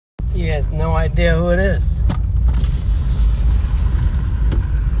He has no idea who it is.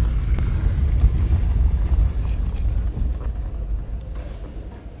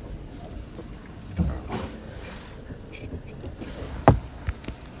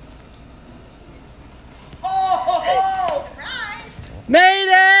 Oh! Surprise! Made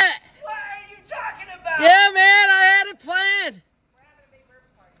it! What are you talking about? Yeah, man, I had it planned. We're having a big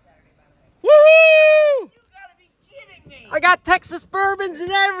bourbon party Saturday, by the way. Woohoo! You gotta be kidding me! I got Texas bourbons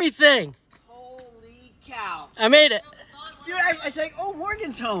and everything. Holy cow! I made it. Dude, I was like, oh,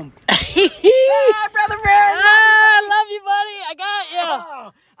 Morgan's home. Ah, Brother Red! I love you, buddy. I got you.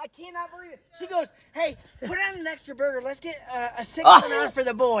 Oh, I cannot believe it. She goes, hey, put on an extra burger. Let's get a 6 Oh. one on for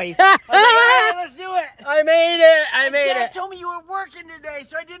the boys. I was like, all right, let's do it. I made it. I made Dad it. told me you were working today,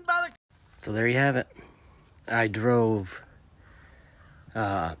 so I didn't bother. So there you have it. I drove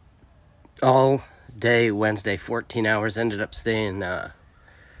all day Wednesday, 14 hours. Ended up staying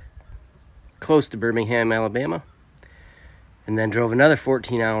close to Birmingham, Alabama. And then drove another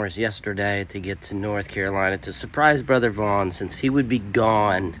 14 hours yesterday to get to North Carolina to surprise Brother Vaughn, since he would be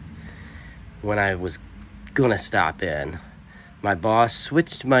gone when I was going to stop in. My boss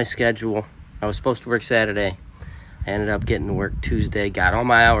switched my schedule. I was supposed to work Saturday. I ended up getting to work Tuesday, got all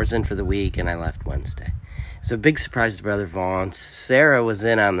my hours in for the week, and I left Wednesday. So a big surprise to Brother Vaughn. Sarah was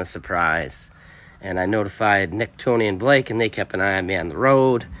in on the surprise, and I notified Nick, Tony, and Blake, and they kept an eye on me on the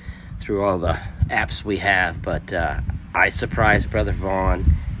road through all the apps we have, but I surprised Brother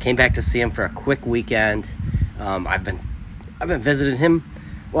Vaughn. Came back to see him for a quick weekend. I've been visiting him,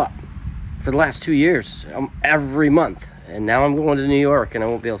 well, for the last 2 years, every month. And now I'm going to New York, and I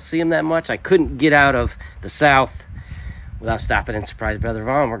won't be able to see him that much. I couldn't get out of the South without stopping and surprise Brother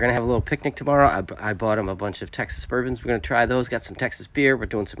Vaughn. We're going to have a little picnic tomorrow. I bought him a bunch of Texas bourbons. We're going to try those. Got some Texas beer. We're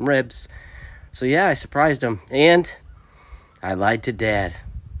doing some ribs. So, yeah, I surprised him. And I lied to Dad.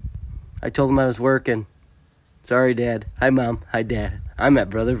 I told him I was working. Sorry, Dad. Hi, Mom. Hi, Dad. I'm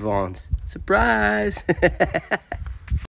at Brother Vaughn's. Surprise!